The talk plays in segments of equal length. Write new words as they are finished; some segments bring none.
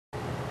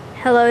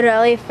Hello to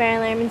all you Fire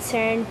Alarm and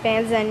Siren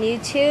fans on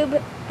YouTube.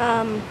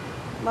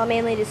 Well,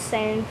 mainly just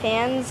Siren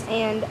fans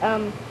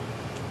and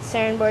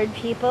Siren board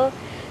people.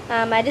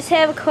 I just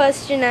have a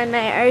question on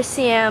my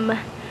RCM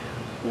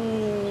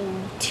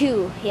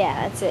 2.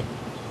 Yeah, that's it.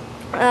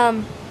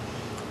 I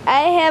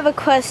have a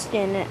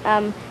question.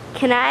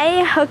 Can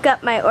I hook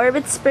up my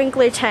orbit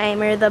sprinkler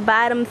timer, the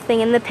bottom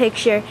thing in the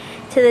picture,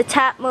 to the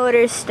top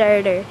motor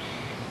starter?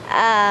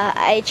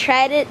 I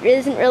tried it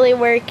isn't really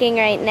working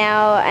right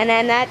now, and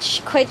I'm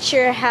not quite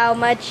sure how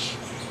much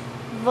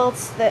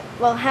volts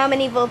how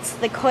many volts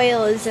the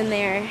coil is in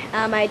there.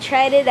 I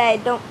tried it. I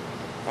don't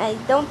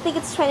think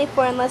it's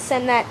 24 unless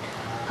I'm not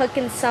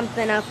hooking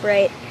something up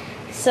right.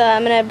 So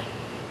I'm gonna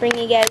bring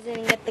you guys in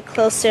and get the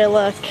closer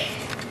look.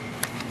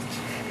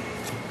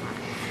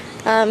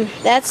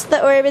 That's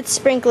the orbit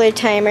sprinkler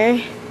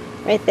timer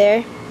right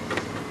there.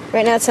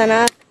 Right now it's on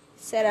off,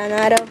 set on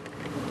auto.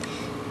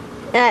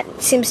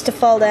 That seems to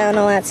fall down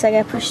a lot, so I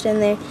got pushed in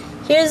there.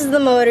 Here's the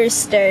motor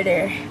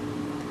starter.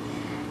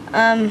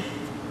 All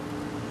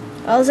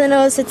I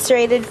know is it's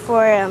rated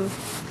for, I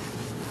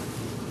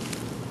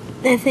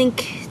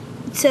think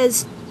it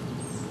says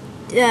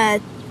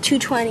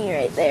 220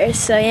 right there,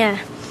 so yeah.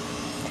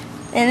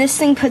 And this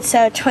thing puts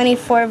out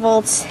 24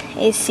 volts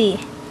AC.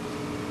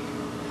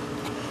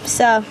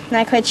 So,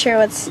 not quite sure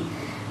what's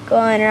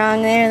going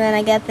wrong there. Then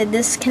I got the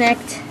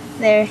disconnect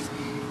there.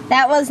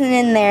 That wasn't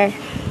in there.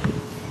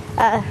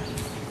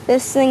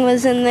 This thing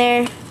was in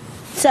there. It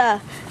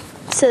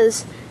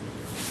says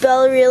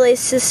bell relay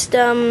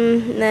system,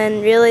 and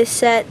then relay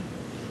set.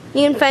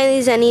 You can find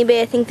these on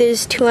eBay. I think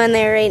there's 2 on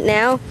there right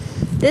now.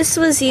 This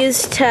was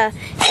used to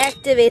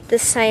activate the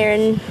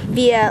siren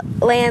via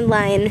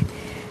landline.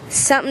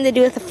 Something to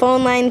do with the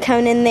phone line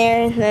coming in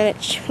there, and then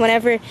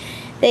whenever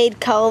they'd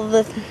call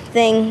the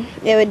thing,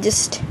 it would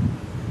just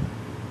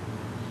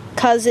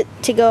cause it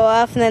to go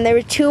off. And then there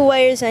were 2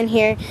 wires on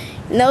here,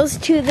 and those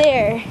 2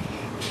 there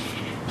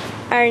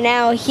are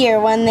now here,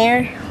 one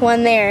there,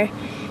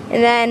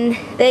 and then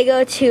they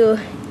go to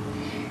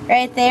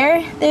right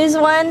there. There's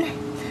one,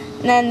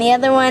 and then the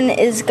other one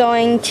is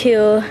going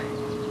to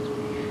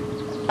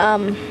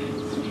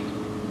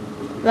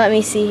let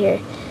me see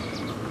here.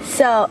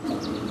 So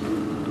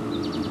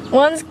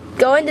one's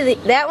going to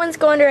that one's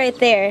going to right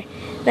there.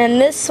 Then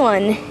this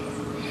one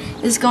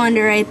is going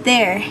to right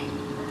there.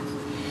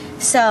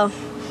 So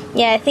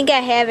yeah, I think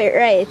I have it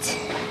right.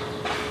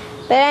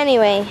 But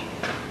anyway,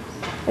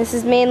 this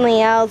is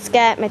mainly all it's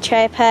got. My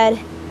tripod,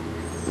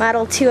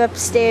 Model 2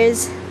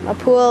 upstairs, my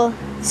pool,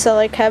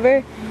 solar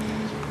cover,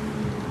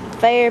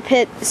 fire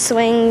pit,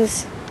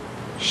 swings,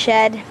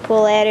 shed,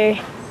 pool ladder,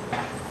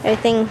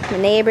 everything, my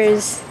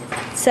neighbors.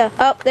 So,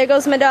 oh, there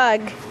goes my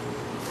dog.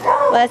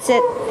 Well, that's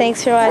it.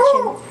 Thanks for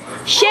watching.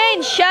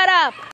 Shane, shut up!